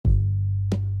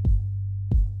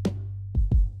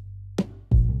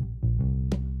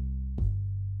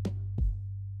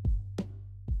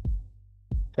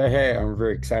Hey, I'm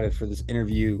very excited for this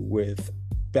interview with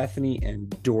Bethany and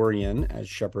Dorian as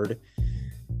Shepherd.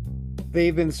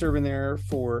 They've been serving there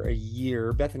for a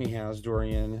year. Bethany has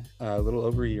Dorian a little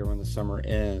over a year when the summer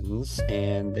ends,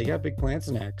 and they got big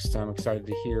plans next. I'm excited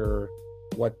to hear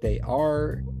what they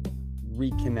are,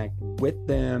 reconnect with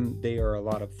them. They are a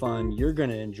lot of fun. You're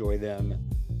going to enjoy them.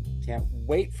 Can't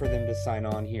wait for them to sign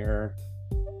on here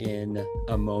in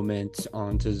a moment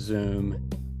onto Zoom.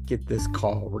 Get this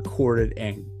call recorded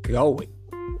and going.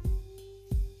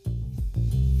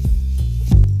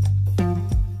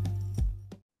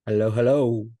 Hello,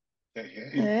 hello.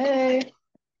 Hey.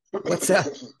 What's up?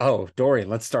 Oh, Dorian,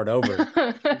 let's start over.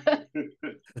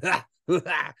 Do you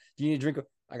need a drink?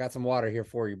 I got some water here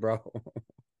for you, bro.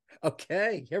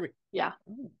 Okay, here we Yeah.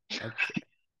 okay.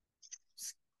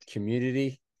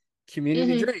 Community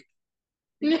hmm drink.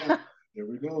 Yeah. Here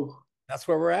we go. That's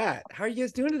where we're at. How are you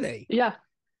guys doing today? Yeah.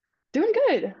 Doing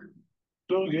good.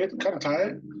 Doing good. Kind of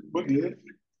tired, but good.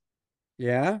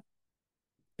 Yeah,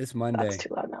 it's That's Monday.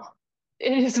 too loud now.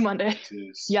 It is Monday. It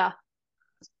is. Yeah.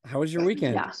 How was your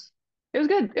weekend? Yeah. It was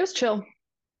good. It was chill.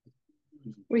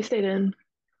 We stayed in.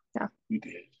 Yeah. We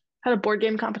did. Had a board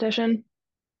game competition.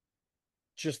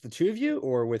 Just the two of you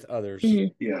or with others? hmm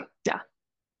Yeah. Yeah.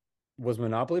 Was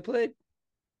Monopoly played?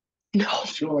 No, I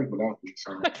feel like Monopoly.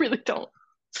 So. I really don't.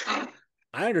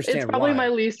 I It's understand probably my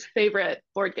why. least favorite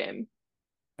board game.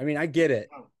 I mean, I get it.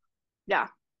 Yeah.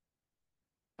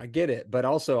 I get it, but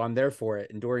also I'm there for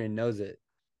it, and Dorian knows it.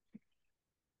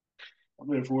 I'm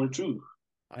there for it too.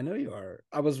 I know you are.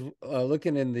 I was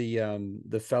looking in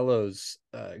the fellows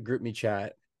group me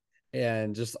chat,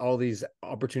 and just all these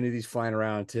opportunities flying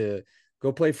around to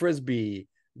go play frisbee,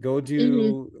 go hmm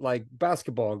do like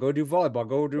basketball, go do volleyball,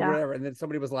 go do Yeah. whatever. And then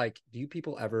somebody was like, "Do you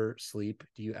people ever sleep?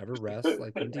 Do you ever rest?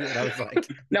 Like when do you?" And I was like,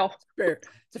 No.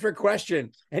 It's a fair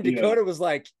question." And Yeah. Dakota was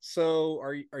like, "So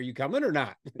are you coming or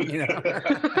not?" You know.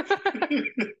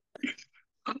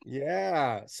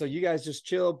 Yeah. So you guys just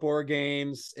chill, board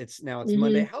games. It's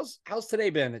Monday. hmm How's today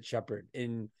been at Shepherd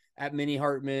in at Mini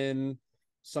Hartman,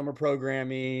 summer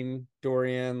programming,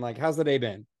 Dorian? Like, how's the day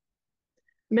been?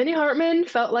 Minnie Hartman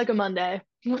felt like a Monday.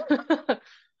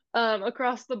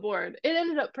 Across the board. It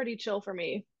ended up pretty chill for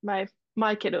me. My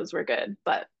kiddos were good,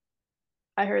 but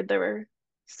I heard there were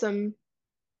some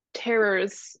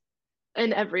terrors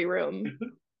in every room.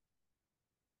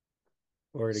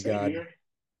 Glory to Same God. here.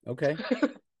 Okay.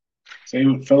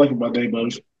 Same. Felt like my day, but it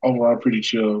was overall pretty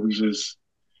chill. We just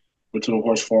went to a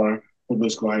horse farm for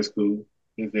middle school, high school,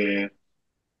 and then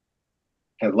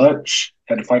had lunch,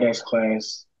 had the finance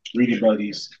class, reading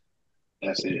buddies.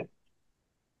 That's it.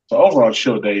 So overall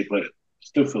chill day, but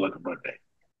still feel like a Monday.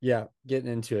 Yeah,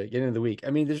 getting into it, getting into the week. I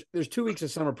mean, there's 2 weeks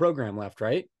of summer program left,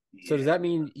 right? So does Yeah. that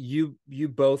mean you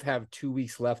both have 2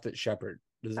 weeks left at Shepherd?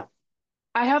 Does it?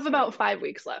 I have about 5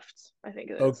 weeks left, I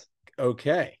think it Oh, is.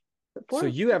 okay. So Four?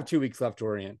 you have 2 weeks left,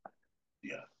 Dorian.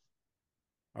 Yeah.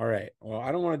 All right. Well,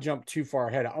 I don't want to jump too far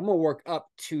ahead. I'm gonna work up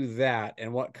to that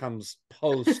and what comes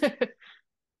post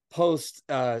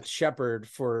Shepherd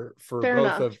for Fair both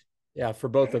enough. of yeah, for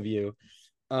both of you.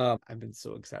 I've been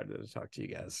so excited to talk to you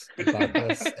guys about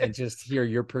this and just hear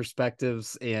your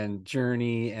perspectives and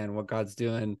journey and what God's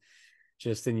doing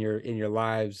just in your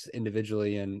lives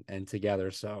individually and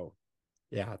together. So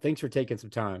yeah, thanks for taking some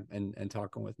time and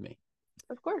talking with me.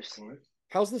 Of course.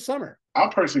 How's the summer? I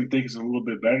personally think it's a little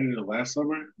bit better than last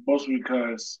summer, mostly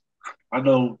because I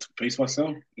know to pace myself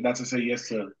and not to say yes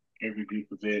to every group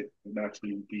event and not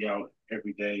to be out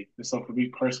every day. And so for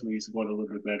me personally, it's going a little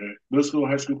bit better. Middle school,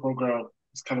 high school program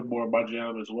is kind of more of my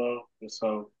jam as well. And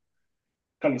so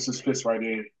kind of just fits right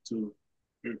in to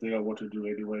everything I want to do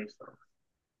anyway. So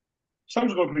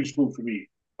summer's going pretty smooth for me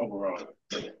overall.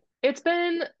 It's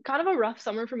been kind of a rough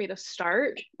summer for me to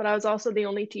start, but I was also the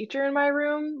only teacher in my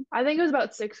room. I think it was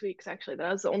about 6 weeks actually that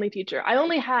I was the only teacher. I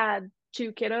only had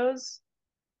two kiddos,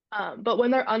 but when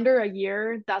they're under a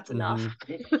year, that's enough.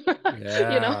 Mm-hmm.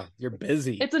 You know, Yeah, you're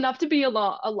busy. it's enough to be a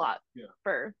lot Yeah.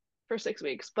 for 6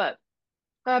 weeks. But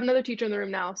I have another teacher in the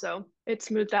room now, so it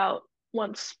smoothed out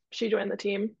once she joined the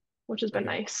team, which has been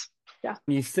Okay. nice. Yeah.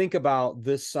 When you think about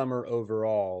this summer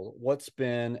overall, what's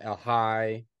been a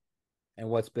high and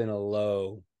what's been a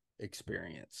low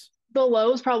experience? The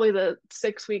low is probably the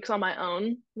 6 weeks on my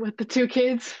own with the two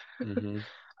kids. Mm-hmm.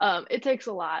 It takes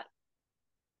a lot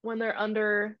when they're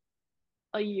under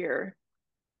a year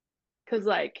because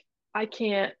like I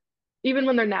can't even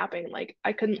when they're napping, like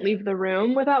I couldn't leave the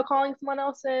room without calling someone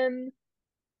else in.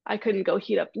 I couldn't go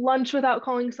heat up lunch without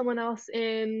calling someone else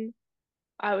in.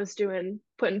 I was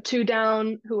putting two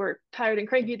down who were tired and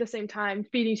cranky at the same time,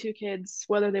 feeding two kids,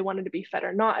 whether they wanted to be fed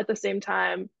or not at the same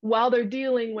time, while they're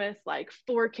dealing with like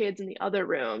four kids in the other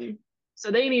room. So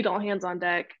they need all hands on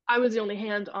deck. I was the only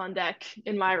hand on deck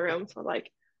in my room. So like,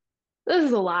 this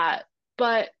is a lot,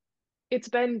 but it's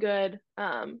been good.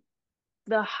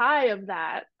 The high of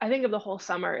that, I think of the whole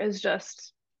summer, is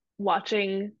just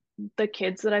watching the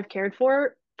kids that I've cared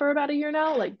for about a year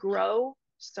now, like grow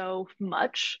so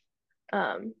much.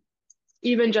 Um,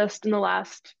 Even just in the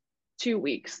last 2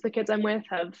 weeks, the kids I'm with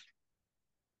have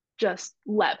just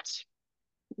leapt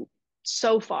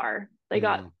so far. They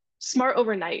got smart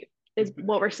overnight, is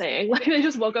what we're saying. Like they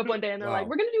just woke up one day and they're like,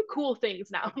 we're gonna do cool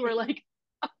things now. And we're like,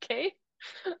 okay.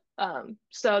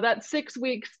 So that 6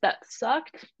 weeks that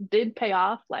sucked did pay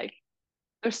off. Like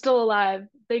they're still alive.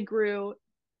 They grew.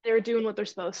 They're doing what they're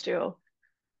supposed to.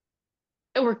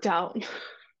 It worked out.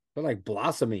 They're like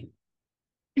blossoming.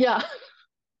 Yeah,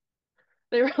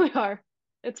 they really are.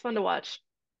 It's fun to watch.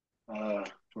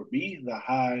 For me, the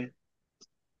high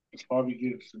is probably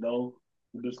getting to know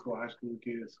the middle school, high school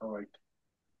kids on like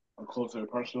a closer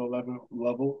personal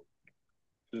level.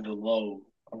 To the low,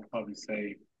 I would probably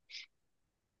say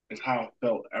is how I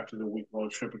felt after the week-long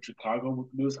trip in Chicago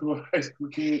with the middle school, high school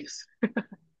kids.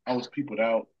 I was peopled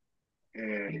out,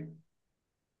 and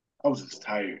I was just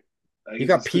tired. Like, you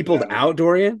got peopled out,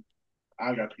 Dorian?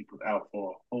 I got peopled out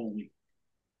for a whole week.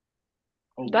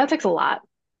 That takes a lot.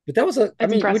 But that was you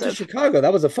went to Chicago.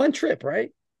 That was a fun trip,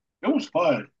 right? It was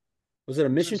fun. Was it a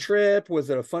mission trip? Was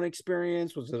it a fun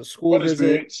experience? Was it a school visit?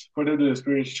 Experience. For them to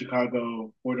experience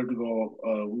Chicago, for them to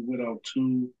go, we went on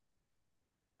 2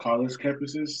 college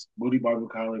campuses, Moody Bible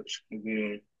College, and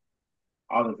then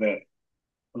Olivet.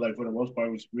 But like for the most part,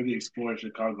 it was really exploring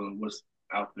Chicago and what's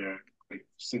out there, like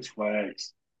Six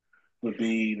Flags, the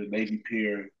Navy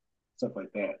Pier, stuff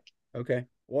like that. Okay.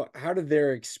 Well, how did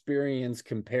their experience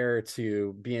compare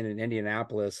to being in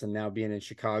Indianapolis and now being in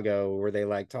Chicago? Were they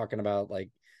like talking about like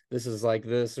this is like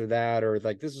this or that, or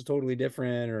like this is totally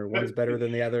different, or one's better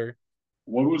than the other?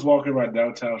 When we was walking around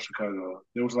downtown Chicago,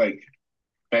 there was like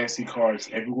fancy cars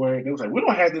everywhere. They was like, we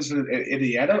don't have this in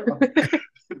Indiana.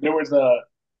 There was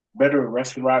better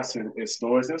restaurants and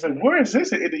stores. It was like, where is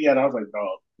this in Indiana? I was like,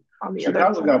 no.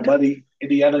 Chicago got money.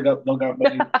 Indiana don't got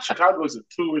money. Chicago is a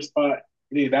tourist spot.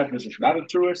 Indianapolis is not a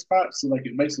tourist spot, so like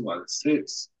it makes a lot of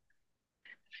sense.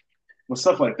 But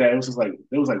stuff like that, it was like,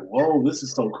 whoa, this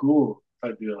is so cool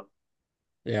type deal.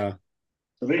 Yeah.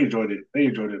 So they enjoyed it. They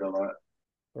enjoyed it a lot.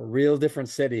 A real different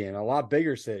city and a lot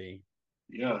bigger city.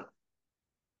 Yeah.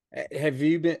 Had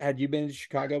you been to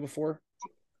Chicago before?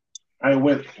 I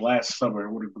went last summer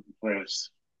with a group of friends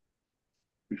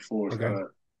before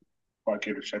I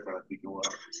came to check out, I think it was.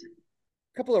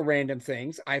 A couple of random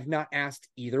things. I've not asked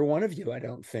either one of you, I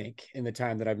don't think, in the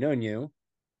time that I've known you.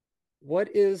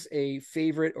 What is a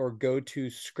favorite or go-to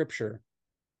scripture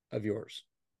of yours?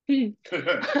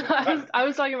 I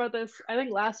was talking about this, I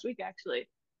think last week actually.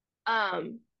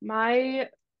 My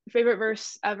favorite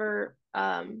verse ever,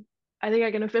 I think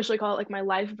I can officially call it like my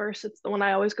life verse. It's the one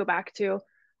I always go back to.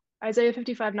 Isaiah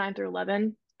 55,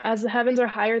 9-11. As the heavens are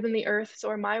higher than the earth, so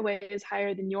are my ways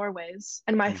higher than your ways,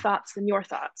 and my thoughts than your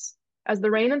thoughts. As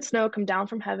the rain and snow come down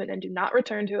from heaven and do not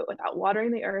return to it without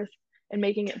watering the earth and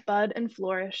making it bud and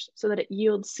flourish, so that it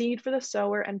yields seed for the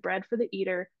sower and bread for the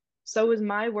eater, so is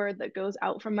my word that goes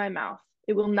out from my mouth.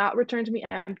 It will not return to me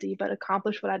empty, but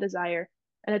accomplish what I desire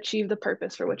and achieve the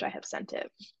purpose for which I have sent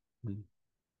it.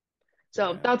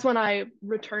 So that's one I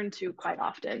return to quite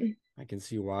often. I can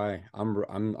see why. I'm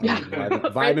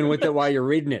vibing with it while you're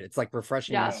reading it. It's like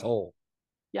refreshing my soul.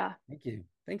 Yeah. Thank you.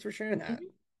 Thanks for sharing that. Of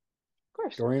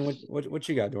course. Dorian, what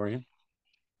you got, Dorian?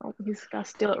 Oh, he's got to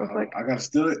steal it real quick. I got to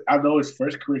steal it. I know it's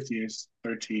 1 Corinthians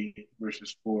 13,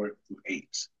 verses 4-8,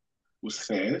 which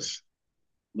says,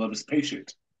 love is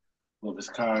patient. Love is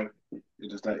kind. It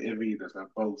does not envy. It does not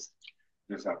boast.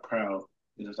 It is not proud.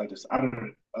 It does not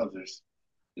dishonor others.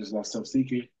 It is not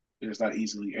self-seeking. It is not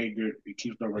easily angered. It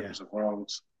keeps no records of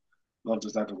wrongs. Love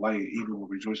does not delight in evil, but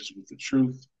rejoices with the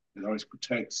truth. It always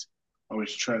protects,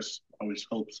 always trusts, always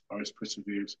hopes, always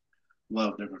perseveres.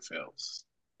 Love never fails.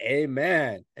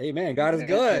 Amen. Amen. God is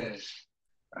good.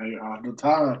 All the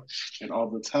time. And all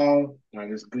the time,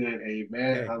 God is good.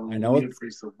 Amen. Okay. Hallelujah. I know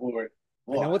Praise the Lord.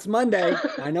 I know it's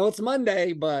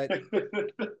Monday. But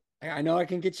I know I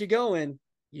can get you going.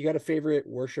 You got a favorite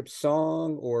worship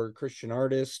song or Christian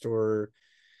artist or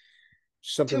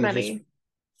something that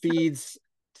just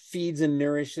feeds and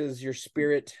nourishes your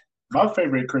spirit? My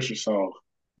favorite Christian song,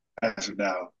 as of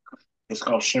now, is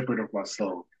called "Shepherd of My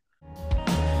Soul."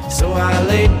 So I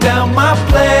lay down my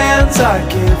plans, I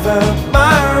give up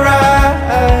my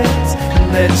rights, and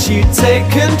let you take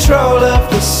control of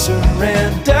the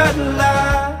surrendered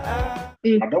life.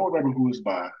 I don't remember who it's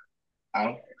by,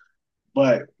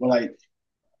 but like,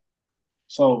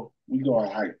 so we go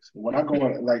on hikes. When I go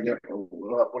on, like,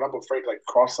 when I'm afraid to like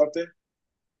cross something,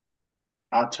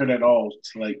 I turn that on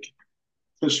to like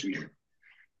push me,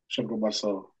 sugar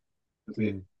myself. That's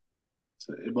it.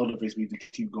 So it motivates me to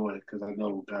keep going because I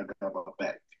know God got my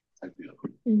back. Type deal.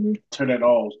 Turn that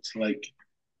on to like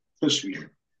push me,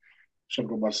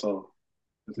 sugar myself.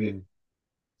 That's it.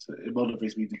 So it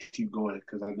motivates me to keep going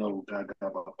because I know God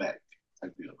got my back.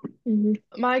 Type deal.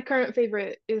 My current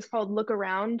favorite is called "Look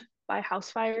Around" by House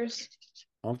Fires.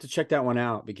 I'll have to check that one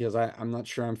out because I'm not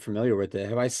sure I'm familiar with it.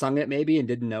 Have I sung it maybe and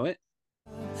didn't know it?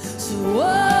 So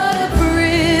what a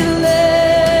privilege,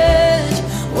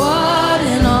 what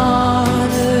an honor,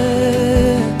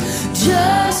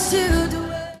 just to do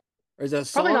it. Or is that a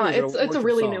song? Probably not. Or is it It's a worship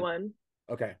really song? new one.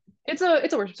 Okay. It's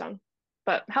a worship song,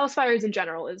 but House Fires in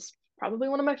general is probably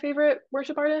one of my favorite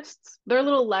worship artists. They're a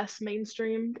little less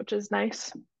mainstream, which is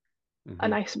nice. A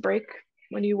nice break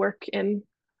when you work in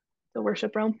the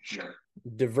worship realm.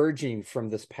 Diverging from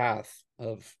this path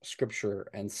of scripture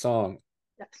and song,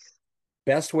 Yes.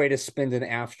 best way to spend an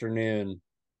afternoon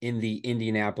in the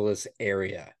Indianapolis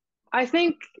area? I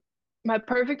think my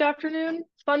perfect afternoon,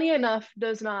 funny enough,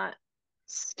 does not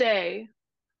stay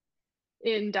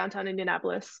in downtown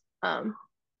Indianapolis.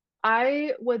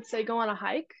 I would say go on a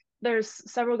hike.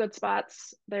 There's several good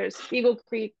spots. There's Eagle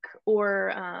Creek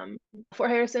or Fort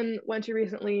Harrison went to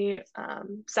recently.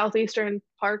 Southeastern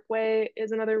Parkway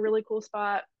is another really cool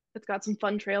spot. It's got some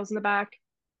fun trails in the back.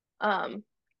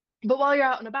 But while you're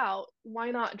out and about, why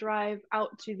not drive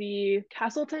out to the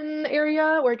Castleton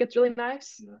area where it gets really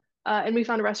nice? And we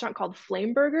found a restaurant called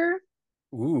Flame Burger.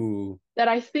 Ooh. That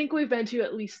I think we've been to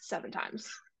at least 7 times.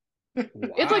 Wow.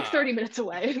 It's like 30 minutes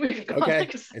away. Okay.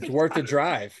 Like it's worth the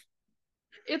drive.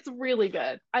 It's really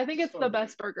good. I think it's the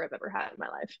best burger I've ever had in my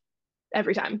life.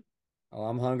 Every time. Oh,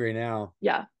 I'm hungry now.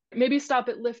 Yeah. Maybe stop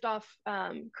at Liftoff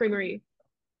Creamery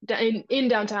in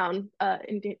downtown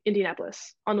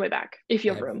Indianapolis on the way back if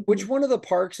you have room. Which one of the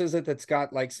parks is it that's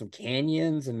got like some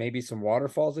canyons and maybe some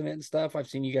waterfalls in it and stuff? I've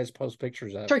seen you guys post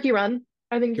pictures of. Turkey Run.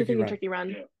 I think you're thinking Turkey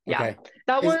Run. Yeah. Okay.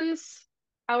 That one's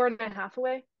hour and a half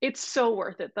away. It's so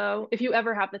worth it though. If you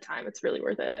ever have the time, it's really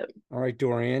worth it. All right,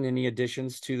 Dorian, any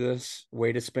additions to this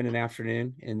way to spend an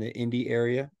afternoon in the Indy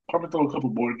area? Probably throw a couple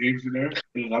board games in there.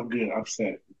 And I'm good. I'm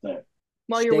set with that.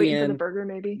 While you're waiting for the burger,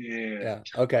 maybe. Yeah.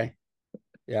 Okay.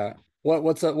 Yeah.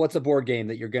 What's a board game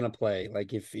that you're gonna play?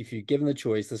 Like if you give him the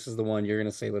choice, this is the one you're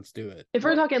gonna say, let's do it. If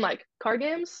we're talking like card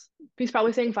games, he's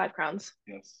probably saying 5 crowns.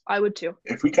 Yes. I would too.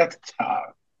 If we got the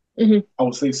time, I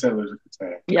would say Settlers of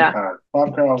Catan. Yeah.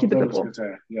 5 crowns, Keep it Settlers of simple.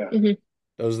 Catan. Yeah.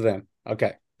 Those are them.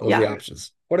 Okay. Those are the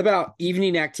options. What about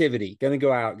evening activity? Gonna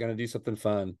go out, gonna do something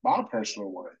fun. My personal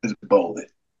one is bowling.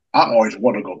 I always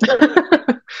want to go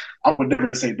bowling. I would never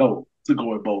say no to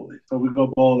going bowling. So we go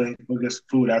bowling, we'll get some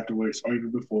food afterwards or even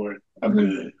before. I'm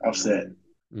good. I'm set.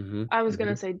 I was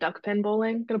gonna say duck pin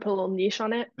bowling. Gonna put a little niche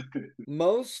on it.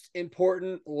 Most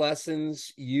important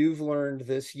lessons you've learned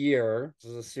this year.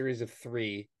 This is a series of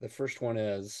 3. The first one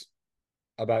is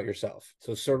about yourself.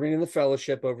 So serving in the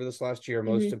fellowship over this last year,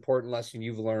 most important lesson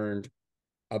you've learned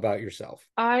about yourself.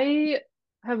 I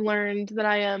have learned that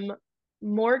I am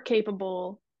more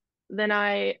capable than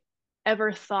I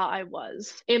ever thought I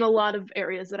was in a lot of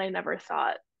areas that I never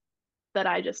thought that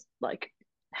I just like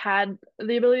had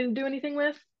the ability to do anything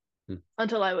with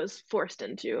until I was forced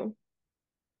into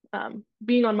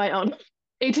being on my own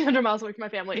 1,800 miles away from my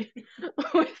family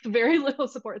with very little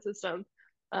support system.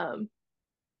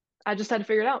 I just had to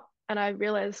figure it out, and I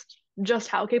realized just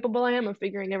how capable I am of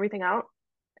figuring everything out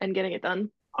and getting it done.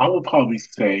 I would probably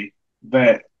say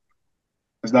that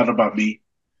it's not about me.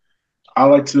 I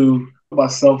like to put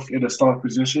myself in a strong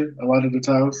position a lot of the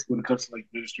times when it comes to like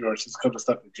ministry or just comes to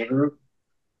stuff in general.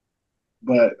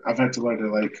 But I've had to learn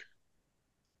to like,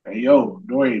 hey, yo,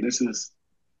 Dorian, this is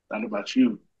not about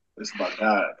you. It's about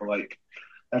God. But like,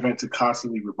 I've had to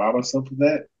constantly remind myself of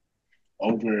that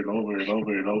over and over and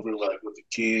over and over, like with the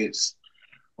kids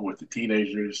or with the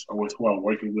teenagers or with who I'm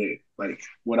working with. Like,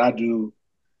 what I do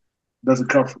doesn't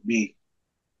come from me,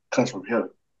 it comes from Him.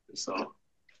 So,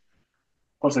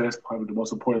 I'll say that's probably the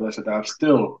most important lesson that I'm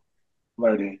still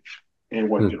learning and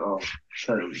working on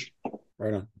currently.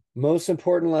 Right on. Most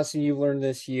important lesson you've learned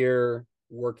this year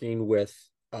working with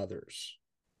others.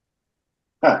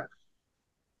 I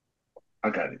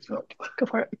got it. So, go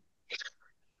for it.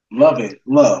 Love.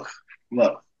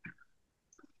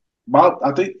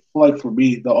 I think like for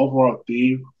me, the overall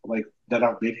theme like that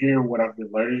I've been here, what I've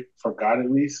been learning from God at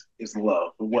least, is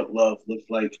love and what love looks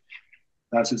like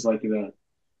Not just like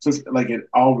just like in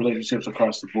all relationships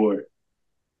across the board.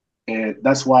 And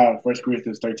that's why 1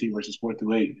 Corinthians 13 verses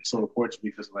 4-8 is so important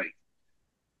because like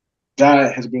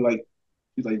God has been like,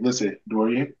 he's like, listen,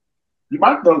 Dorian, you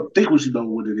might think what you know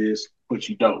what it is, but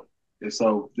you don't. And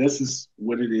so this is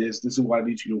what it is. This is what I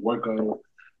need you to work on.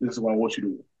 This is what I want you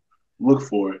to look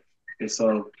for. And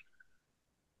so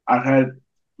I've had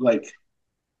like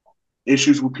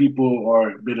issues with people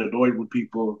or been annoyed with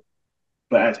people,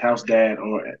 but as house dad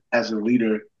or as a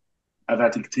leader, I've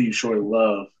had to continue showing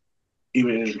love,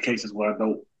 even in the cases where I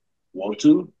don't want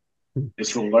to. It's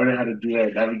from learning how to do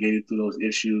that, navigating through those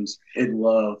issues in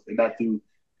love and not through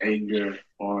anger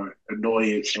or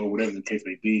annoyance or whatever the case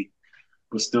may be,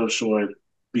 but still showing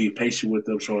being patient with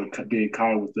them, showing being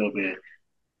kind with them,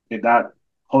 and not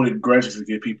holding grudges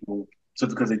against people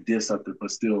just because they did something,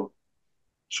 but still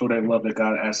show that love that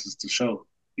God asks us to show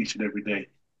each and every day.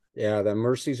 Yeah, the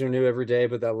mercies are new every day,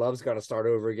 but that love's got to start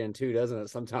over again too, doesn't it?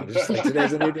 Sometimes it's like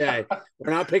today's a new day.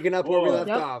 We're not picking up where we left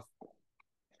off.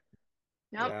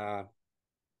 Yep. Yeah.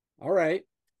 All right.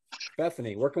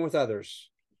 Bethany, working with others.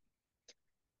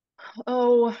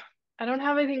 Oh, I don't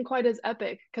have anything quite as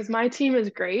epic because my team is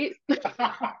great.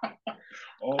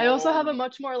 I also have a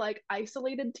much more like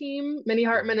isolated team. Minnie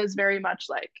Hartman is very much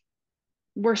like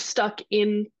we're stuck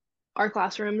in our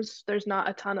classrooms. There's not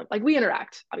a ton of like we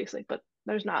interact, obviously, but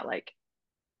there's not like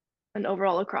an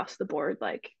overall across the board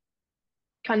like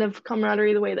kind of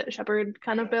camaraderie the way that Shepherd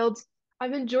kind of builds.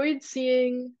 I've enjoyed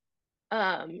seeing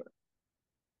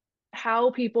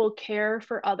how people care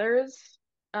for others,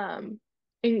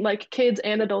 in like kids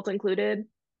and adults included.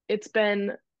 It's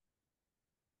been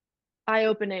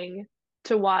eye-opening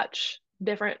to watch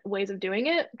different ways of doing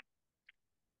it.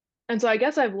 And so I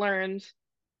guess I've learned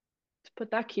to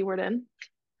put that keyword in.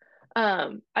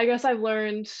 I guess I've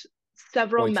learned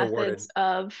several Points methods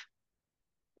awarded. of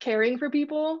caring for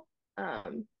people,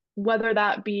 whether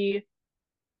that be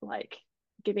like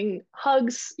giving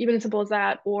hugs, even as simple as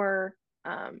that, or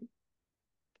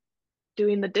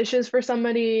doing the dishes for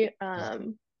somebody,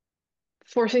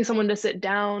 forcing someone to sit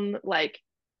down. Like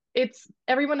it's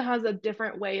everyone has a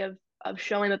different way of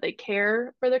showing that they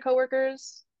care for their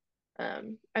coworkers.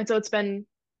 And so it's been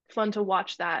fun to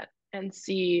watch that and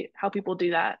see how people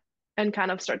do that and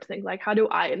kind of start to think like, how do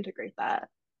I integrate that?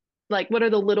 Like, what are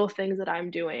the little things that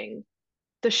I'm doing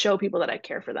to show people that I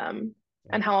care for them?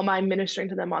 And how am I ministering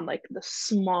to them on like the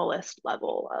smallest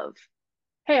level of,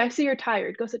 hey, I see you're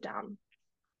tired, go sit down.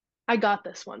 I got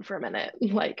this one for a minute.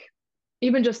 Like,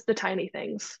 even just the tiny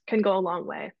things can go a long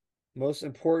way. Most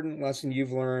important lesson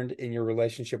you've learned in your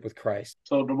relationship with Christ.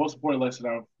 So the most important lesson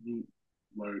I've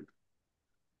learned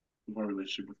in my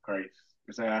relationship with Christ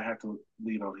is that I have to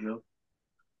lean on Him.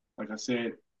 Like I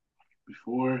said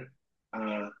before,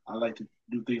 I like to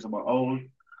do things on my own.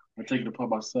 I take it upon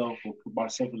myself or put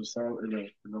myself in the sun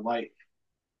in the light.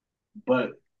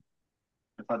 But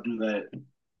if I do that,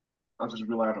 I'm just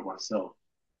relying on myself,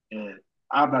 and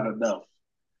I'm not enough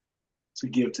to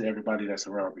give to everybody that's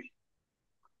around me.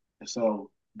 And so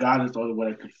God is the only one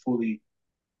that can fully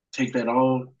take that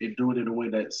on and do it in a way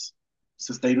that's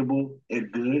sustainable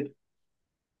and good.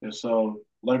 And so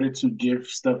learning to give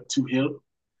stuff to Him,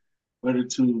 learning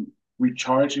to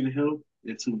recharge in Him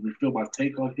and to refill my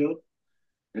tank on Him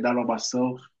and not on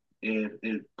myself and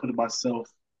putting myself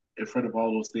in front of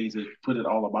all those things and put it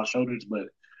all on my shoulders, but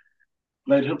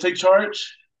let Him take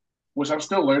charge, which I'm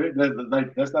still learning.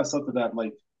 That's not something that I'm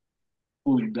like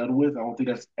fully done with. I don't think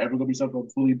that's ever gonna be something I'm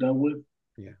fully done with.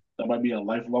 Yeah. That might be a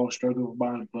lifelong struggle of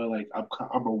mine, but like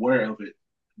I'm aware of it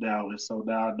now, and so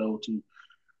now I know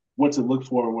what to look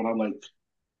for when I'm like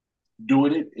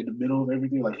doing it in the middle of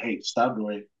everything. Like, hey, stop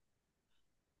doing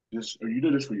this. Are you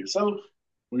doing this for yourself,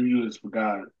 or are you doing this for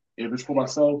God? If it's for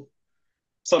myself,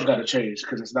 something got to change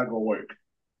because it's not gonna work.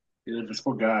 And if it's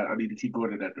for God, I need to keep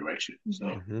going in that direction.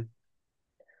 So,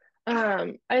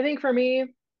 I think for me,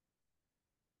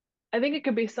 I think it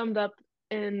could be summed up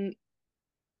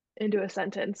into a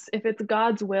sentence. If it's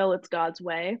God's will, it's God's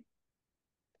way.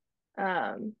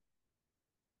 I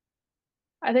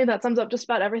think that sums up just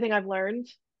about everything I've learned.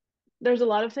 There's a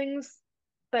lot of things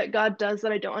that God does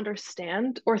that I don't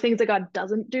understand, or things that God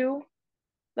doesn't do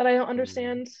that I don't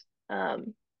understand.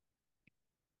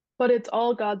 But it's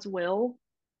all God's will.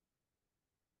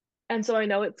 And so I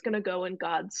know it's going to go in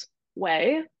God's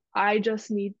way. I just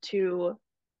need to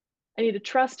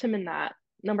trust Him in that,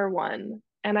 number one.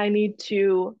 And I need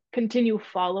to continue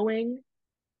following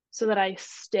so that I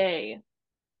stay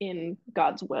in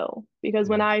God's will. Because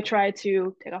when I try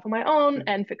to take off on my own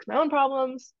and fix my own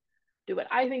problems, do what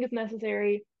I think is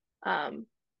necessary,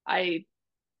 I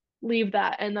leave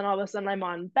that, and then all of a sudden I'm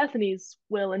on Bethany's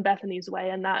will and Bethany's way,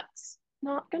 and that's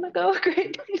not gonna go a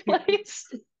great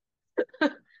place.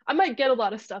 I might get a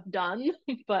lot of stuff done,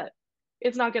 but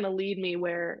it's not gonna lead me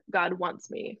where God wants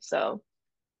me. So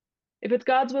if it's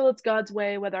God's will, it's God's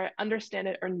way, whether I understand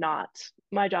it or not.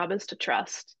 My job is to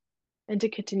trust and to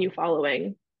continue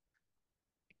following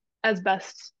as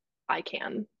best I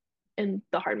can in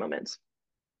the hard moments.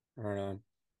 Right on.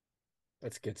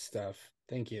 That's good stuff.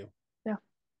 Thank you. Yeah.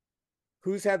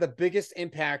 Who's had the biggest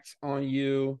impact on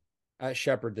you at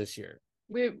Shepherd this year?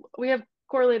 We have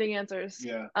correlating answers.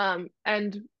 Yeah.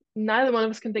 And neither one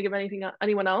of us can think of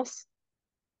anyone else.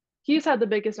 He's had the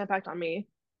biggest impact on me.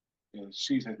 And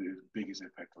she's had the biggest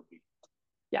impact on me.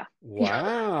 Yeah.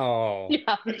 Wow.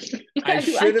 Yeah. I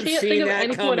should have can't think seen of that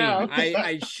anyone coming. else.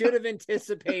 I should have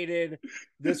anticipated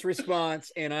this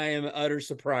response, and I am utter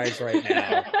surprise right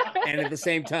now. And at the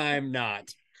same time,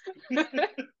 not.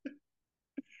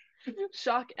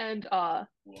 Shock and awe.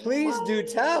 Please do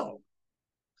tell.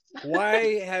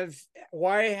 Why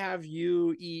have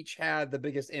you each had the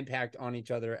biggest impact on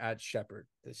each other at Shepherd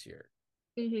this year?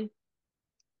 Mm-hmm.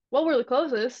 Well, we're the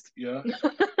closest. Yeah.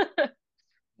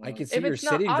 I can see If you're it's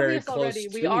not sitting very obvious close already,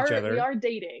 to we each are other.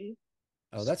 dating.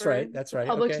 Oh, that's For right. That's right.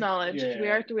 Public's Okay. knowledge. Yeah.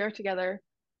 We are together.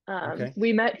 Okay.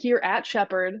 We met here at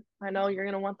Shepherd. I know you're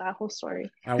gonna want that whole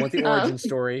story. I want the origin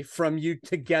story from you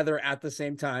together at the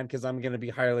same time, because I'm going to be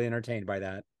highly entertained by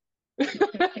that.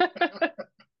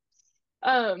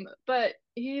 But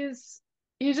he's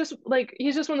just one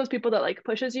of those people that like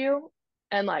pushes you,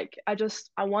 and like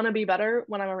I want to be better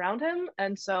when I'm around him,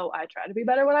 and so I try to be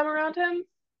better when I'm around him,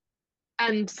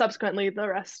 and subsequently the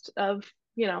rest of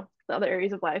the other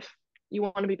areas of life you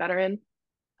want to be better in.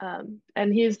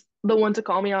 And he's the one to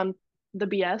call me on the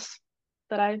BS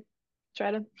that I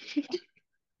try to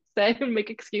say and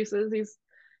make excuses.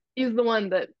 He's the one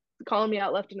that calling me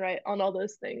out left and right on all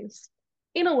those things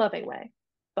in a loving way,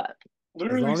 but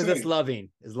As long as it's loving.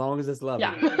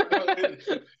 yeah.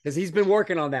 Because he's been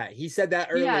working on that. He said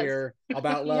that He has. earlier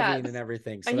about loving and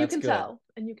everything. So and you that's can good. tell.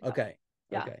 And you can tell. Okay.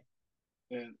 Yeah. Okay.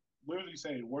 And literally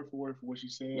saying word for word for what she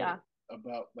said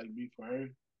about like me for her,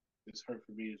 it's her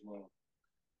for me as well.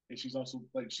 And she's also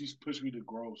like she's pushed me to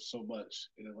grow so much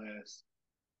in the last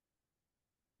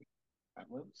 5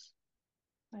 months.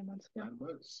 9 months. Yeah. 9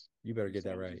 months. You better get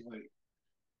that right.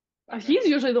 Like, he's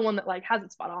usually the one that like has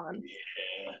it spot on.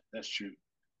 Yeah, that's true.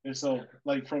 And so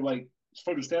from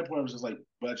the standpoint of just like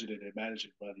budgeting and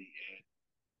managing money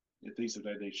and things of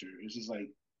that nature, it's just like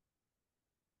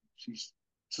she's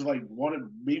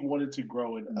wanted to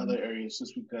grow in other areas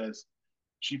just because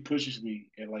she pushes me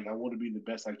and like I want to be the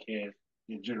best I can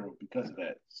in general because of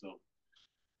that. So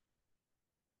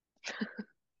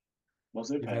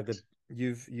most impact.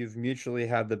 You've mutually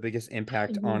had the biggest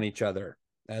impact on each other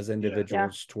as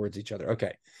individuals towards each other.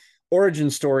 Okay. Origin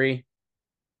story.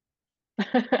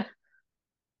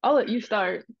 I'll let you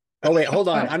start. Oh wait, hold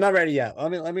on. I'm not ready yet.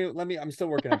 Let me I'm still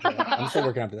working up to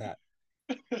that.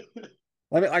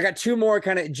 I got 2 more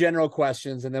kind of general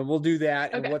questions, and then we'll do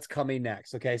that and what's coming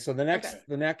next. Okay. So the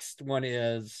next one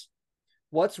is,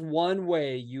 what's one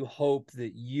way you hope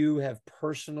that you have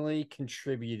personally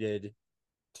contributed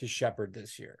to Shepherd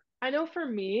this year? I know for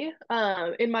me,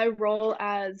 in my role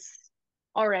as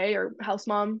RA, or house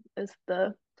mom is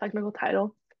the technical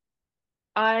title,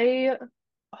 I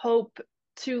hope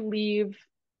to leave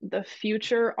the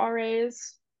future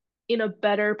RAs in a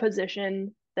better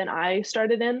position than I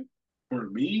started in. For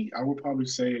me, I would probably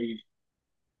say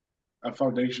a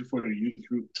foundation for the youth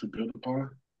group to build upon.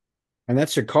 And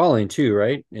that's your calling too,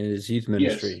 right? Is youth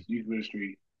ministry. Yes, youth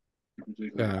ministry. I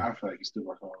feel like it's still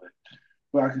my calling.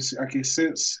 But I can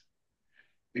sense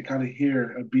and kind of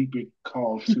hear a big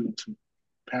call to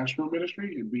pastoral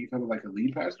ministry and be kind of like a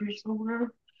lead pastor somewhere.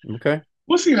 Okay.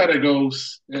 We'll see how that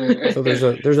goes. So there's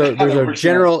a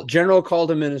general call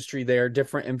to ministry there,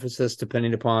 different emphasis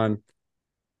depending upon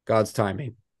God's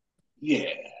timing. Yeah.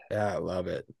 Yeah, I love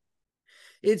it.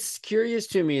 It's curious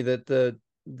to me that the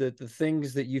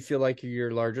things that you feel like are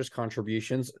your largest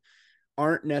contributions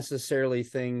aren't necessarily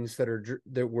things that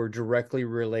were directly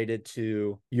related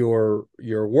to your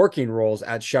working roles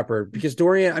at Shepherd. Because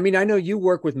Dorian, I mean, I know you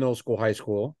work with middle school, high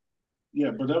school.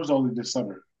 Yeah, but that was only this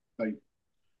summer. Like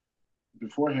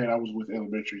beforehand, I was with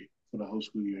elementary for the whole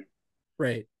school year.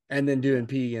 Right. And then doing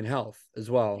PE and health as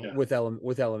well with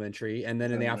elementary. And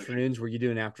then in the afternoons, were you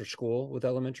doing after school with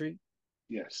elementary?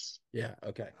 Yes. Yeah.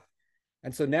 Okay.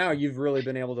 And so now you've really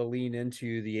been able to lean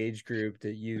into the age group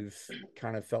that you've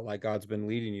kind of felt like God's been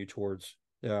leading you towards.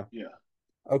 Yeah. Yeah.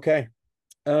 Okay.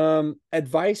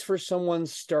 Advice for someone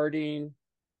starting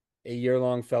a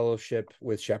year-long fellowship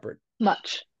with Shepherd.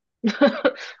 Much.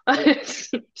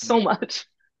 So much.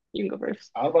 You can go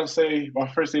first. I was about to say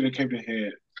my first thing that came to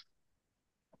head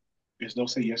is don't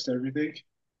say yes to everything.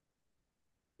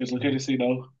 It's okay to say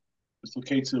no. It's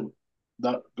okay to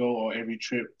not go on every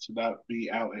trip, to not be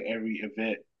out at every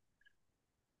event.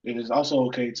 It is also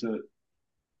okay to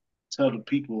tell the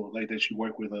people like that you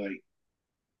work with, like,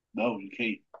 no, you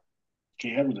can't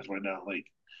handle this right now. Like,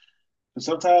 'cause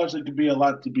sometimes it can be a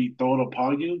lot to be thrown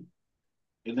upon you,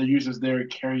 and then you're just there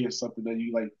carrying something that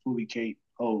you like fully can't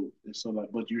hold. And so like,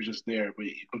 but you're just there, but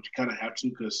you kind of have to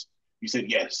because you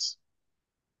said yes.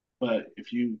 But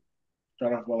if you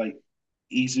start off by like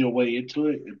ease your way into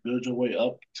it and build your way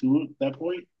up to that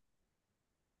point,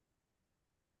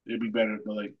 it'd be better.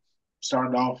 But like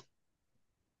starting off,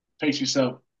 pace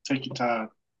yourself, take your time.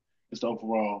 Is the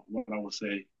overall what I would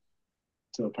say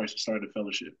to a person starting a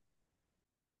fellowship.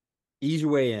 Ease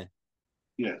your way in.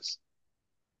 Yes,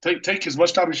 take as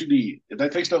much time as you need. If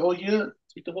that takes the whole year,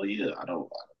 take the whole year. I don't,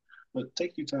 but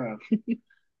take your time.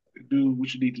 Do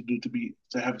what you need to do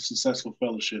to have a successful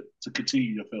fellowship, to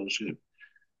continue your fellowship.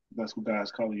 That's what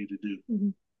God's calling you to do.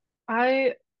 Mhm.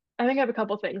 I I think I have a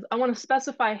couple things. I want to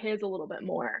specify his a little bit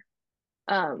more.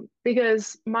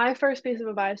 Because my first piece of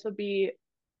advice would be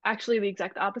actually the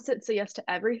exact opposite, say yes to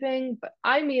everything, but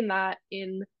I mean that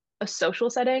in a social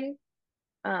setting.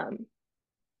 Um,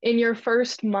 in your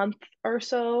first month or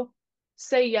so,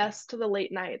 say yes to the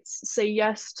late nights, say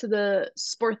yes to the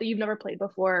sport that you've never played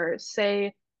before,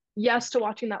 say yes to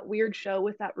watching that weird show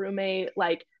with that roommate.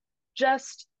 Like,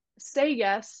 just say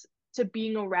yes to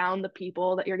being around the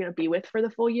people that you're going to be with for the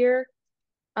full year.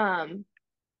 Um,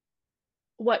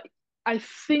 what I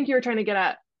think you're trying to get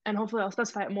at, and hopefully I'll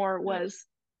specify it more, was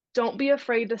don't be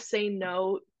afraid to say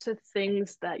no to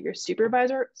things that your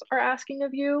supervisors are asking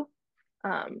of you.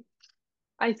 Um,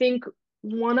 I think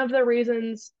one of the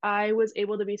reasons I was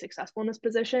able to be successful in this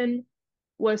position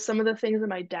was some of the things that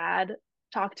my dad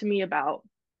talked to me about.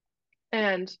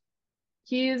 And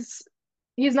he's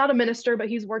he's not a minister, but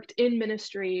he's worked in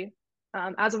ministry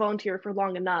as a volunteer for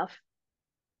long enough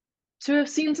to have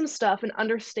seen some stuff and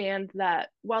understand that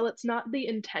while it's not the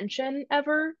intention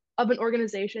ever of an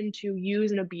organization to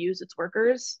use and abuse its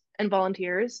workers and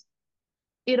volunteers,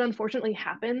 it unfortunately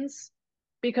happens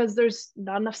because there's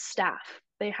not enough staff.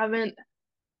 They haven't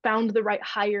found the right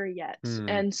hire yet. Hmm.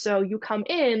 And so you come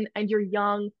in and you're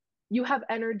young, you have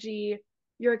energy,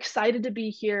 you're excited to be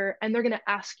here, and they're going to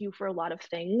ask you for a lot of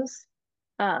things.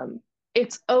 Um,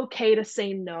 it's okay to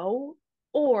say no,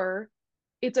 or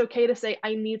it's okay to say,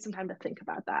 I need some time to think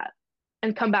about that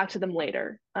and come back to them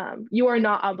later. You are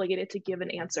not obligated to give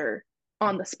an answer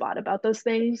on the spot about those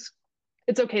things.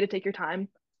 It's okay to take your time.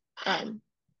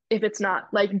 If it's not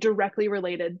like directly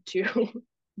related to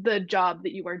the job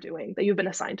that you are doing, that you've been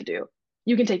assigned to do,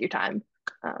 you can take your time.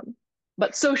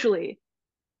 But socially,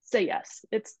 say yes.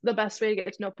 It's the best way to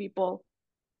get to know people,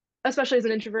 especially as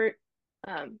an introvert.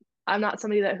 I'm not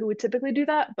somebody that who would typically do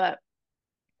that, but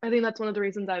I think that's one of the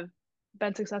reasons I've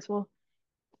been successful.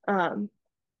 Um,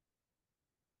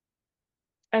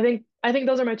 I think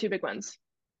those are my two big ones.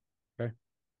 Okay.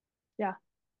 Yeah.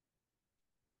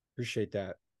 Appreciate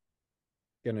that.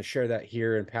 Going to share that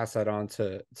here and pass that on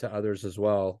to others as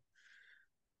well.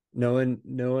 Knowing,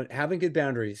 having good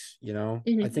boundaries,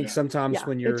 I think sometimes Yeah,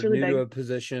 when you're it's really new to big. a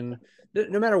position,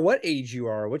 no matter what age you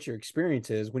are, what your experience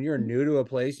is, when you're new to a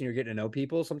place and you're getting to know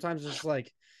people, sometimes it's just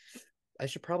like, I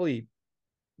should probably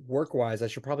work-wise, I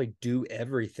should probably do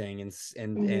everything.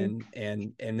 And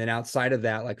then outside of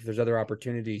that, like if there's other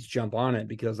opportunities, jump on it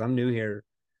because I'm new here.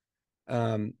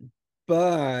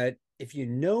 But if you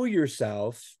know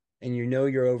yourself and you know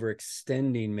you're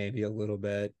overextending maybe a little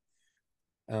bit,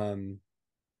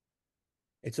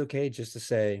 it's okay just to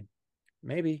say,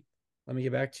 maybe, let me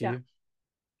get back to Yeah. you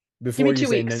Give me before you two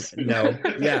say weeks. no.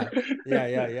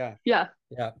 Yeah.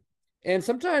 Yeah. And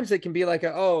sometimes it can be like,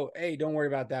 oh, hey, don't worry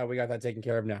about that. We got that taken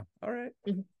care of now. All right.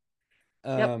 Yep.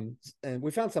 And we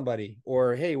found somebody,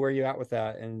 or hey, where are you at with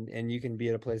that? And you can be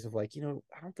at a place of like, I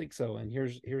don't think so. And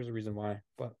here's the reason why.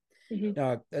 But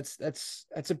no, that's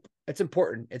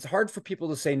important. It's hard for people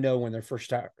to say no when they're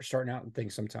first starting out and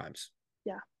things sometimes.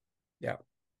 Yeah.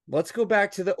 Let's go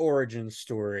back to the origin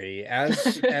story.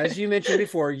 As you mentioned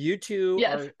before, you two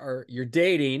Yes. are you're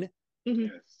dating.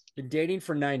 Mhm. Been dating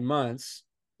for 9 months.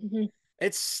 Mhm.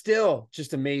 It's still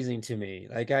just amazing to me.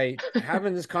 Like I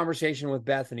having this conversation with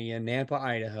Bethany in Nampa,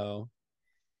 Idaho,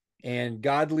 and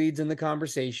God leads in the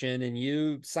conversation, and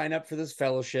you sign up for this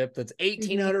fellowship that's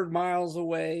 1,800 miles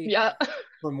away Yeah.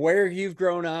 from where you've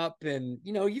grown up, and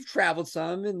you've traveled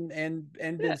some and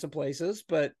been Yeah. some places,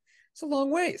 but it's a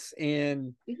long ways.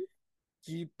 And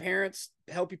do your parents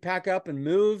help you pack up and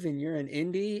move, and you're in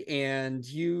Indy and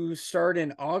you start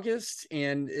in August?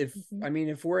 And if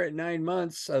we're at 9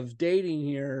 months of dating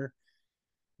here,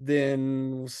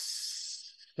 then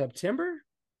September?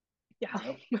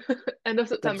 Yeah. End of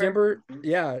September.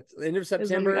 Yeah, end of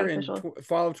September and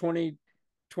fall of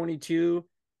 2022.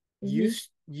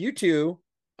 You two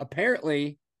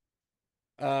apparently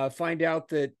find out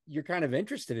that you're kind of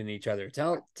interested in each other.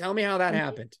 Tell me how that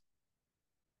happened.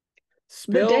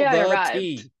 Spill the day I the arrived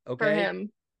tea, okay? For him.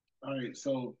 All right,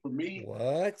 so for me,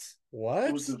 what?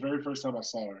 It was the very first time I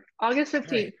saw her. August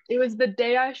 15th. Right. It was the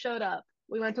day I showed up.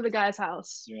 We went to the guy's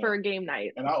house for a game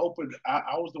night. And I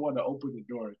was the one that opened the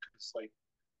door because like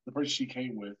the person she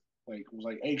came with like was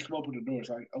like, "Hey, come open the door."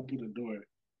 So I opened the door,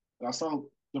 and I saw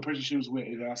the person she was with,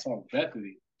 and then I saw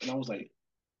Bethany, and I was like,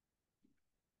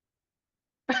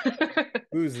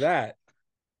 "Who's that?"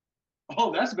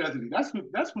 Oh, that's Bethany. That's what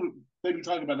they be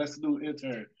talking about. That's the new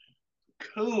intern.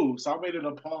 Cool. So I made it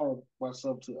upon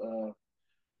myself to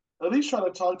at least try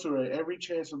to talk to her every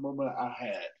chance and moment I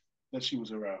had that she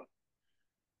was around.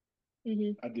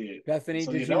 I did. Bethany,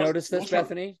 so, did you notice this,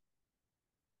 Bethany?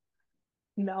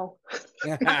 No.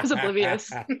 I was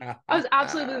oblivious. I was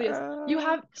absolutely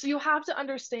oblivious. You have to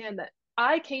understand that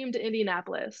I came to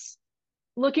Indianapolis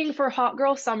looking for hot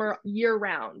girl summer year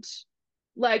round.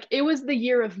 Like, it was the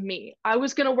year of me. I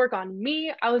was going to work on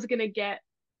me. I was going to get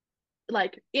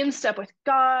like in step with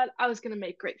God. I was going to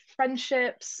make great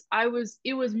friendships.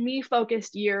 It was me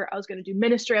focused year. I was going to do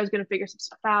ministry. I was going to figure some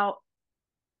stuff out.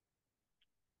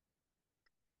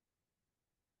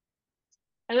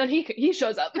 And then he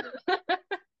shows up.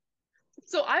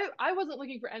 So I wasn't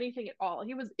looking for anything at all.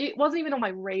 It wasn't even on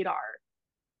my radar.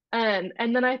 And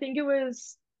then I think it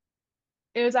was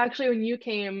actually when you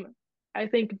came, I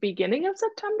think beginning of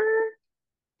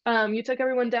September. You took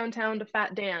everyone downtown to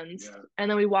Fat Dan's,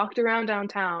 and then we walked around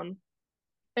downtown,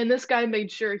 and this guy made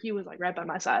sure he was like right by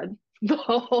my side the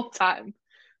whole time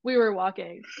we were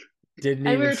walking. And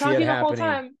we were talking the whole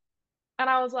time. And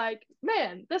I was like,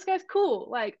 man, this guy's cool.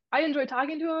 Like, I enjoy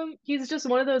talking to him. He's just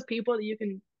one of those people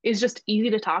that is just easy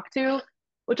to talk to,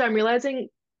 which I'm realizing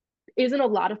isn't a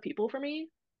lot of people for me.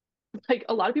 Like,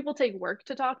 a lot of people take work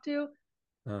to talk to.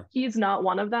 He's not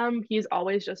one of them. He's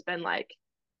always just been like,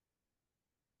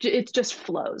 it just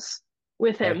flows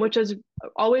with him, which is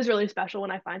always really special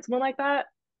when I find someone like that,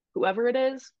 whoever it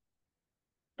is.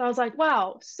 But I was like,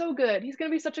 wow, so good. He's going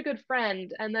to be such a good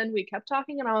friend. And then we kept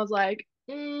talking, and I was like,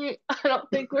 I don't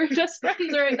think we're just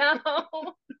friends right now.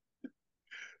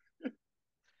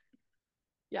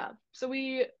 Yeah. So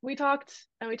we talked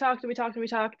and we talked and we talked and we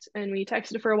talked, and we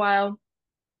texted for a while,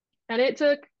 and it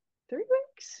took 3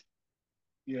 weeks.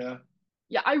 Yeah.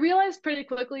 Yeah. I realized pretty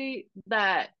quickly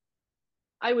that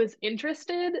I was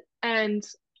interested, and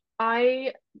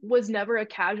I was never a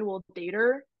casual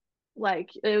dater. Like,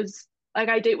 it was like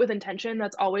I date with intention.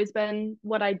 That's always been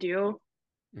what I do.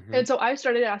 And so I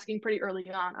started asking pretty early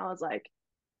on. I was like,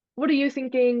 what are you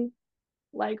thinking?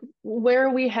 Like, where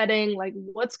are we heading? Like,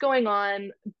 what's going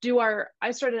on?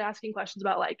 I started asking questions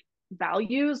about like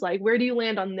values, like where do you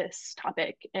land on this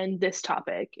topic and this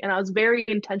topic? And I was very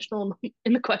intentional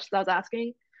in the questions I was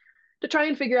asking to try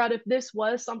and figure out if this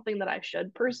was something that I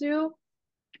should pursue,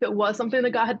 if it was something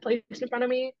that God had placed in front of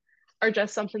me, or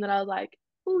just something that I was like,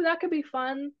 ooh, that could be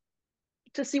fun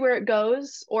to see where it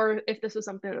goes, or if this was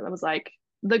something that was like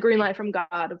the green light from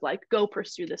God of like, go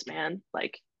pursue this, man.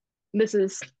 Like, this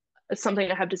is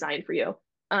something I have designed for you.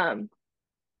 And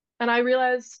I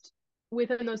realized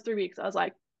within those 3 weeks, I was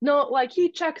like, no, like,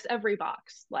 he checks every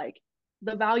box. Like,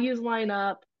 the values line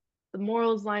up, the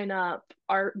morals line up,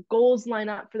 our goals line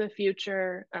up for the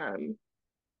future.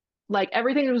 Like,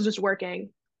 everything was just working.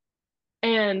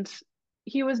 And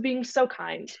he was being so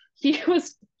kind. He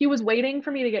was waiting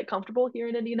for me to get comfortable here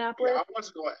in Indianapolis. Yeah, I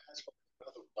was going to ask for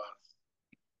another month.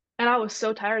 And I was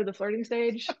so tired of the flirting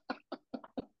stage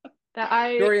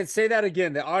that Dorian, say that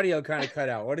again. The audio kind of cut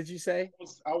out. What did you say?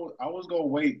 I was gonna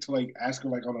wait to like ask her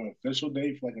like on an official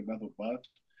date for like another month,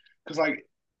 because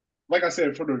like I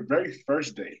said, for the very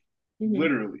first day,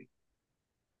 literally,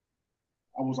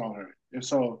 I was on her, and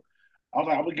so I was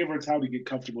like, I'm gonna give her time to get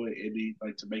comfortable in Indy,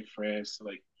 like to make friends, to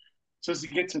like just to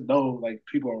get to know like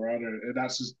people around her, and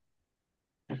that's just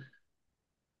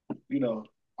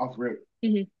off rip.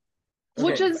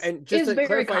 Which is and just is to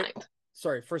very clarify, kind.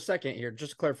 Sorry, for a second here,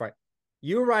 just to clarify.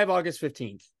 You arrive August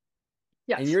 15th.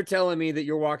 Yes. And you're telling me that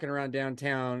you're walking around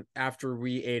downtown after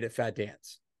we ate at Fat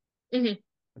Dan's.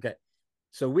 Okay.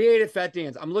 So we ate at Fat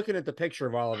Dan's. I'm looking at the picture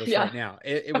of all of us right now.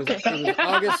 It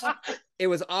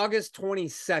was August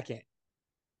 22nd.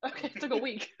 Okay, it took a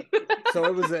week. So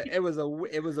it was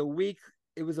a week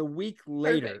it was a week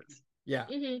later. Perfect. Yeah.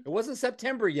 Mm-hmm. It wasn't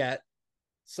September yet.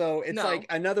 So it's No. like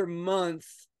another month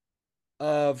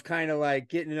of kind of like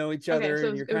getting to know each Okay, other, so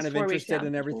and you're it was kind of 4 weeks, interested yeah.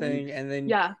 in everything.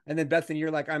 Yeah. And then Bethany,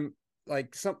 you're like, I'm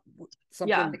like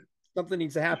Yeah. something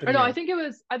needs to happen Or no, here. I think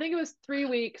it was 3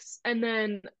 weeks, and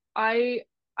then I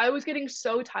was getting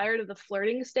so tired of the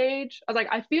flirting stage. I was like,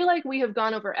 I feel like we have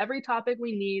gone over every topic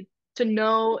we need to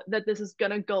know that this is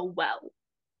gonna go well.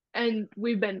 And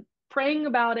we've been praying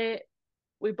about it.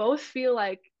 We both feel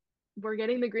like we're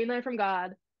getting the green light from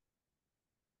God.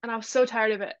 And I was so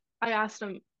tired of it. I asked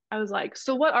him, I was like,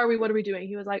 so what are we? What are we doing?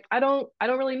 He was like, I don't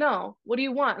really know. What do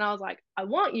you want? And I was like, I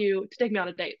want you to take me on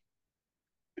a date.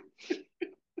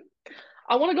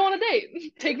 I want to go on a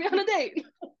date. Take me on a date.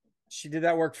 She did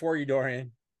that work for you,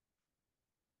 Dorian.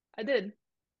 I did.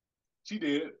 She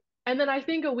did. And then I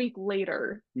think a week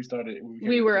later,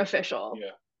 we were official.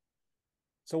 Yeah.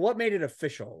 So what made it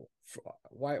official?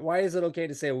 Why is it okay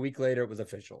to say a week later it was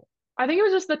official? I think it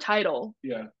was just the title.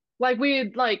 Yeah. Like we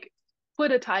had like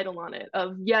put a title on it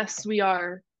of yes, we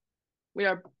are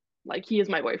like he is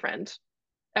my boyfriend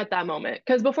at that moment.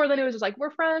 Because before then it was just like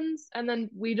we're friends, and then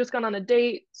we just got on a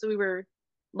date, so we were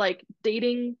like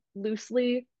dating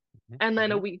loosely. And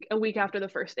then a week after the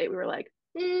first date, we were like,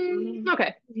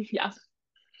 okay, yeah.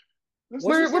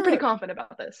 We're pretty confident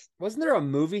about this. Wasn't there a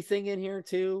movie thing in here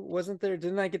too? Wasn't there?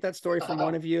 Didn't I get that story from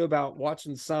one of you about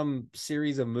watching some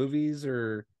series of movies?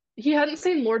 Or he hadn't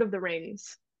seen Lord of the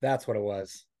Rings. That's what it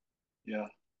was. Yeah.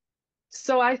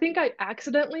 So I think I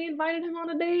accidentally invited him on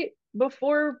a date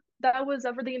before that was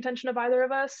ever the intention of either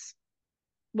of us.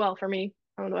 Well, for me,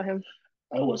 I don't know about him.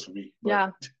 That was for me.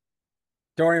 Yeah.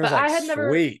 Dorian was But like, I had never,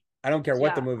 sweet. I don't care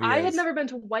what the movie I is. had never been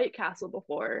to White Castle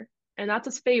before, and that's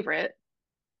his favorite.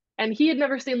 And he had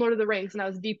never seen Lord of the Rings, and I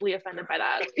was deeply offended by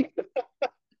that.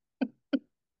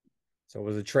 So it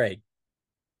was a trade.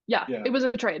 Yeah, it was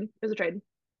a trade. It was a trade.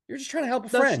 You're just trying to help a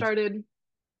Thus friend. started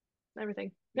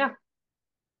everything. Yeah.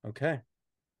 Okay.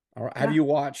 All right. Have you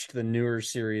watched the newer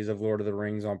series of Lord of the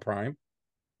Rings on Prime?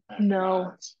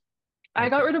 No. I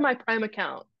got rid of my Prime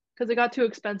account because it got too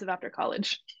expensive after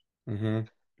college. Mm-hmm.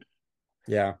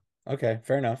 Yeah. Okay.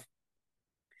 Fair enough.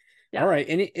 Yeah. All right.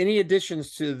 Any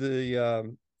additions to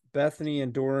the Bethany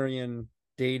and Dorian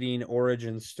dating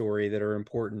origin story that are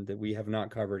important that we have not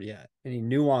covered yet? Any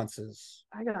nuances,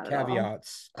 I got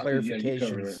caveats,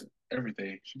 clarifications?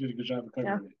 Everything. She did a good job of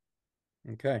covering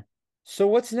it. Okay. So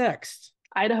what's next?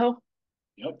 Idaho.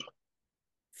 Yep.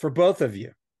 For both of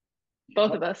you.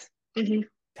 Both of us. Mm-hmm.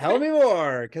 Tell me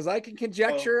more, because I can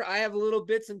conjecture. I have little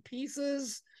bits and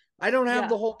pieces. I don't have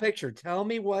the whole picture. Tell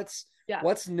me what's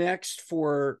next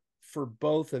for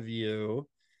both of you,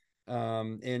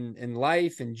 in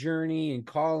life and journey and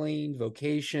calling,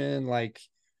 vocation. Like,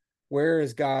 where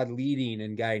is God leading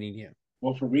and guiding you?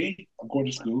 Well, for me, I'm going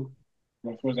to school.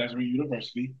 I'm going to Nazarene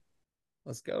University.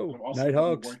 Let's go. I'm also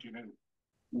Nighthawks.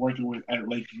 working with at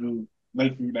Lakeview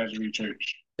Nazarene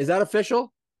Church. Is that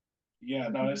official? Yeah,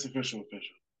 no, that's official.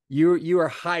 You are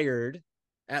hired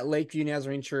at Lakeview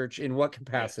Nazarene Church in what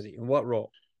capacity? In what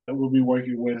role? And we'll be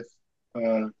working with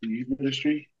the youth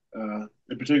ministry, in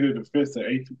particular the 5th to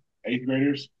 8th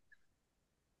graders,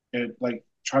 and like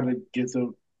trying to get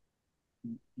them,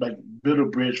 like build a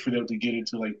bridge for them to get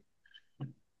into like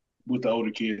with the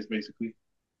older kids, basically.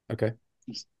 Okay.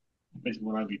 Just basically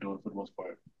what I'd be doing for the most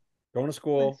part. Going to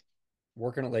school,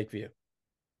 working at Lakeview.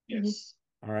 Yes.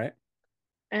 All right.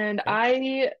 And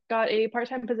I got a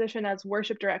part-time position as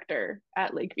worship director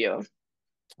at Lakeview.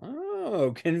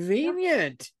 Oh,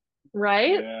 convenient.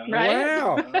 Right? Yeah. Right?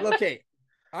 Wow. Okay.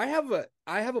 I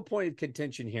have a point of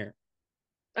contention here.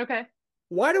 Okay.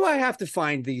 Why do I have to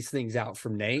find these things out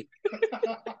from Nate?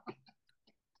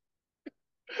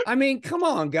 I mean, come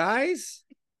on, guys.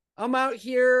 I'm out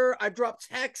here. I drop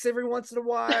texts every once in a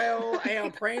while. I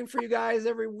am praying for you guys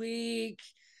every week.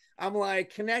 I'm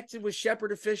like connected with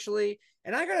Shepherd officially.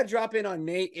 And I got to drop in on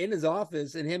Nate in his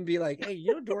office and him be like, hey,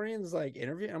 Dorian's like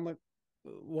interviewing. I'm like,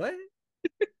 what?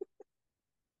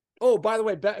 Oh, by the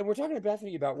way, we're talking to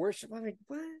Bethany about worship. I'm like,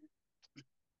 what?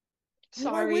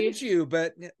 Sorry. Why wouldn't you?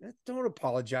 But don't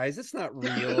apologize. It's not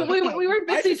real. we were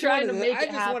busy trying to make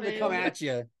it happen. I just wanted to come at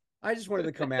you. I just wanted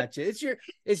to come at you.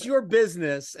 It's your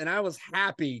business, and I was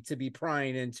happy to be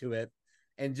prying into it,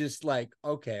 and just like,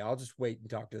 okay, I'll just wait and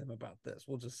talk to them about this.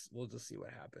 We'll just see what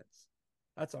happens.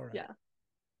 That's all right. Yeah.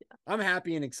 I'm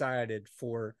happy and excited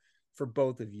for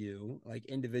both of you, like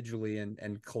individually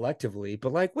and collectively.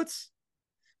 But like,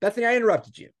 Bethany? I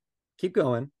interrupted you. Keep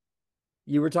going.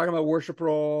 You were talking about worship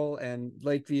role and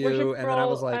Lakeview, and then I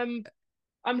was like,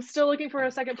 I'm still looking for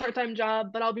a second part-time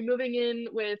job, but I'll be moving in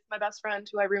with my best friend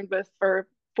who I roomed with for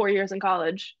 4 years in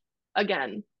college.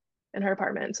 again in her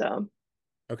apartment. So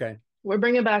Okay. we're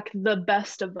bringing back the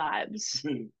best of vibes.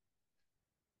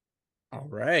 All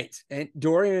right. And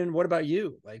Dorian, what about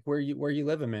you? Like where you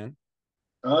living, man?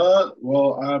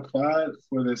 Well, I applied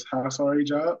for this house RA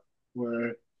job where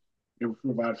it will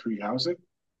provide free housing.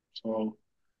 So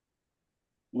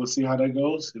we'll see how that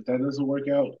goes. If that doesn't work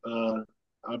out,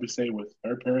 I'll be staying with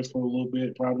her parents for a little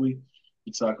bit, probably,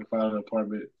 until I can find an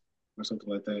apartment or something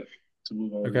like that to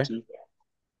move on Okay. into.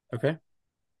 Okay.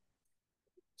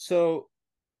 So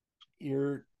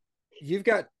you've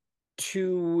got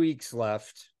 2 weeks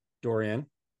left, Dorian.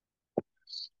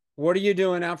 What are you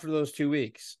doing after those 2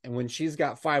 weeks? And when she's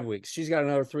got 5 weeks, she's got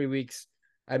another 3 weeks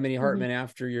at Mini Hartman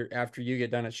after you get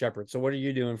done at Shepherd. So what are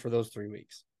you doing for those 3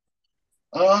 weeks?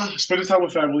 Spending time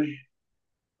with family.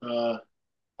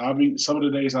 I'll be some of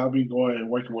the days I'll be going and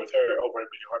working with her over at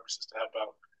Mini Harvest just to help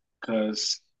out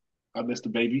because I miss the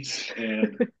babies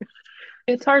and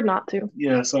It's hard not to.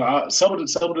 yeah. So some of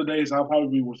the days I'll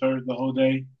probably be with her the whole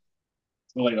day.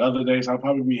 So like other days I'll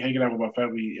probably be hanging out with my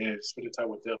family and spending time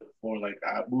with them before like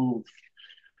I move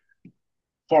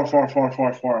far, far, far,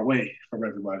 far, far away from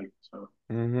everybody. So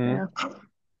Yeah. that's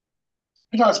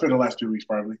how I spent the last 2 weeks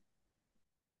probably.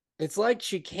 It's like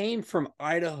she came from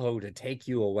Idaho to take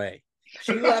you away.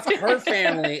 She left her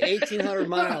family 1,800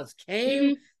 miles,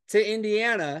 came to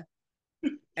Indiana,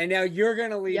 and now you're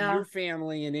going to leave your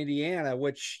family in Indiana,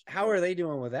 which, how are they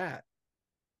doing with that?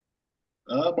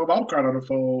 My mom cried on the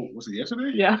phone. Was it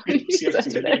yesterday? Yeah.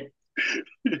 yesterday.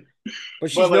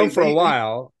 But she's known for a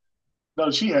while.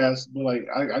 No, she has. But like,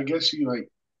 I guess she we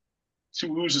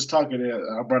was just talking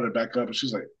and I brought it back up and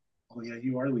she's like, "Oh yeah,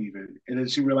 you are leaving." And then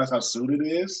she realized how soon it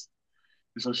is,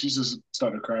 and so she's just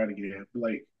started crying again. But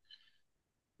like,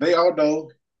 they all know,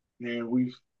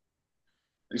 and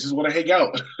they just want to hang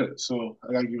out. So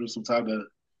I gotta give them some time to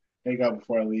hang out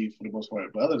before I leave for the most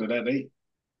part. But other than that,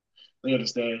 they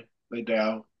understand. They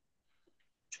down.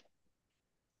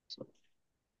 So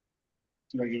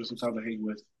you gotta give them some time to hang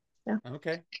with. Yeah.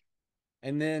 Okay.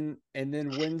 And then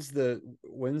when's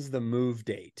the move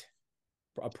date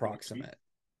approximate?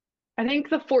 I think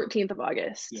the 14th of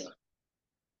August. Yeah.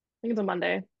 I think it's a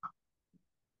Monday.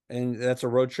 And that's a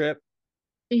road trip?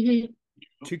 2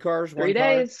 cars, 3 1 car?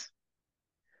 days.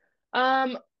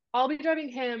 I'll be driving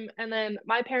him, and then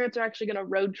my parents are actually gonna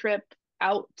road trip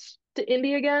out to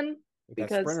Indy again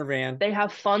because Sprinter van. they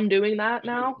have fun doing that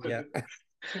now. Yeah.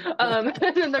 And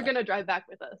then they're gonna drive back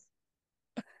with us.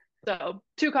 So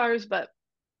 2 cars, but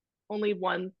only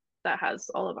one that has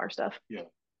all of our stuff. Yeah.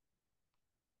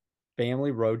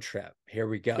 Family road trip. Here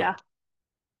we go. Yeah.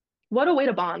 What a way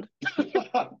to bond.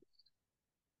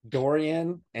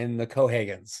 Dorian and the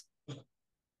Cohagans. Yes,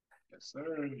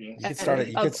 sir. Yes. You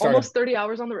could start almost 30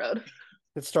 hours on the road.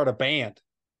 Could start a band.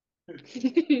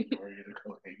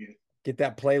 Get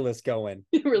that playlist going.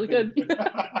 Really good.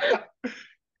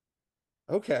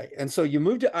 Okay. And so you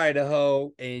moved to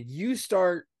Idaho and you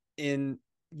start in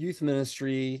youth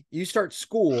ministry. You start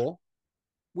school,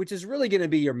 which is really going to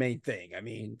be your main thing. I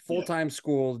mean, full-time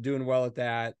school, doing well at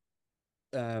that.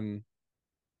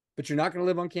 But you're not going to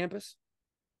live on campus?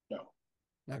 No.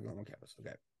 Not going on campus.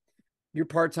 Okay. You're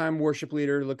part-time worship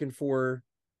leader looking for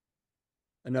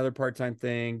another part-time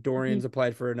thing. Dorian's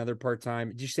applied for another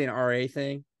part-time. Did you say an RA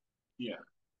thing? Yeah.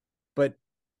 But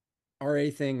RA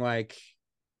thing like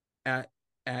at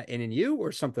NNU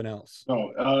or something else?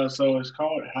 No. So it's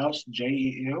called House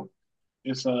JEM.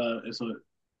 It's a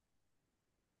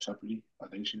Jeopardy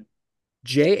Foundation.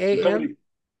 JAM?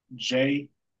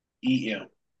 JEM. Okay.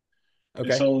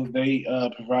 And so they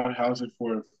provide housing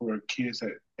for kids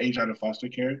that age out of foster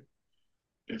care.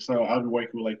 And so I'll be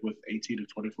working with 18 to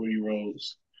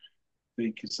 24-year-olds. I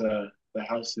think it's the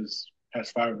house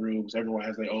has 5 rooms. Everyone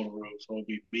has their own room. So it'll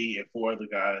be me and 4 other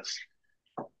guys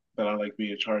that I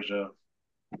be in charge of.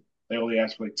 They only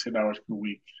ask for 10 hours per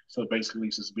week. So basically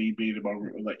it's just me being in my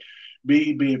room,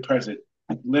 me being present,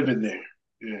 living there.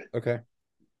 Yeah. Okay.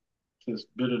 Just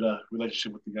building a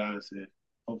relationship with the guys and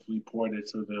hopefully pouring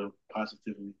into them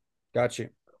positively. Got you.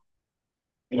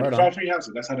 And they provide free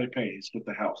housing. That's how they pay. It's with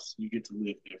the house. You get to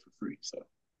live there for free. So,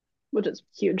 which is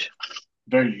huge.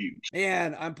 Very huge.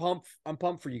 Man, I'm pumped. I'm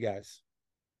pumped for you guys.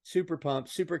 Super pumped.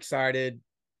 Super excited.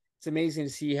 It's amazing to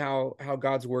see how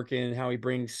God's working, how he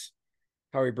brings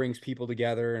people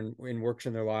together and works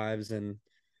in their lives, and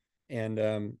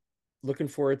looking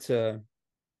forward to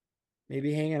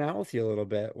maybe hanging out with you a little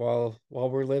bit while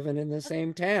we're living in the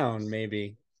same town.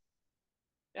 Maybe.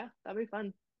 Yeah, that'd be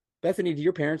fun. Bethany, do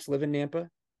your parents live in Nampa?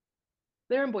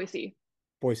 They're in Boise.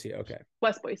 Boise, okay.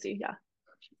 West Boise, yeah.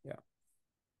 Yeah.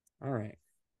 All right.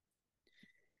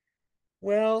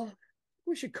 Well,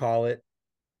 we should call it.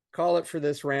 call it for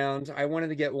this round. I wanted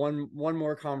to get one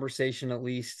more conversation at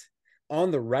least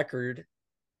on the record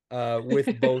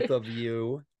with both of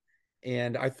you,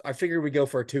 and I figured we'd go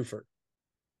for a twofer.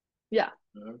 Yeah.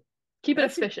 Keep it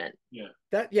efficient. Yeah.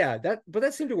 But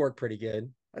that seemed to work pretty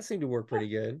good.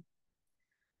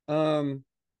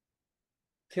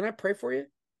 Can I pray for you?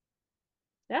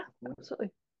 Yeah,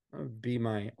 absolutely. It would be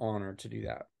my honor to do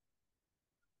that.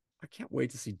 I can't wait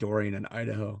to see Dorian in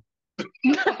Idaho.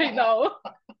 I know.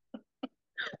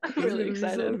 I'm It's really gonna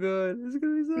excited. be so good. It's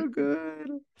gonna be so good.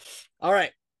 All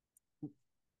right.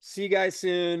 See you guys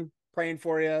soon. Praying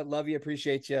for you. Love you.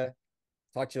 Appreciate you.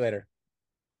 Talk to you later.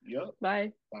 Yep.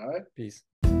 Bye. Bye. Peace.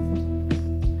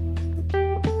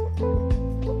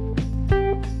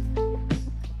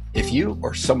 If you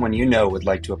or someone you know would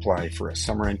like to apply for a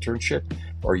summer internship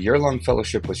or year-long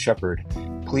fellowship with Shepherd,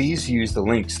 please use the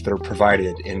links that are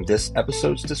provided in this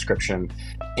episode's description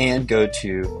and go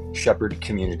to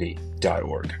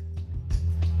shepherdcommunity.org.